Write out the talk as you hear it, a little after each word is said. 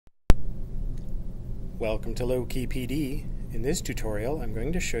Welcome to Low-Key PD. In this tutorial, I'm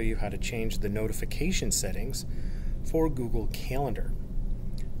going to show you how to change the notification settings for Google Calendar.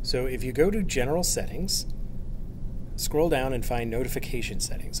 So if you go to General Settings, scroll down and find Notification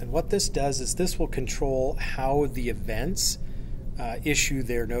Settings. And what this does is this will control how the events issue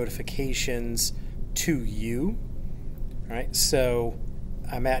their notifications to you. All right, so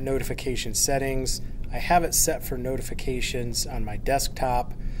I'm at Notification Settings. I have it set for notifications on my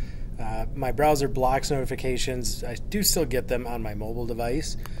desktop. My browser blocks notifications. I do still get them on my mobile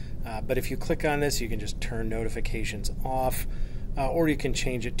device, but if you click on this, you can just turn notifications off, or you can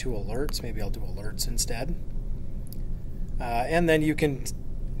change it to alerts. Maybe I'll do alerts instead. And then you can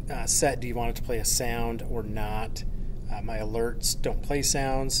set, do you want it to play a sound or not? My alerts don't play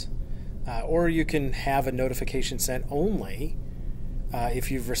sounds. Or you can have a notification sent only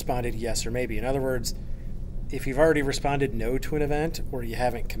if you've responded yes or maybe. In other words, if you've already responded no to an event, or you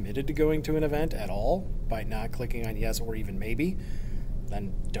haven't committed to going to an event at all by not clicking on yes or even maybe,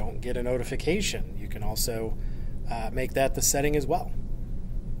 then don't get a notification. You can also make that the setting as well.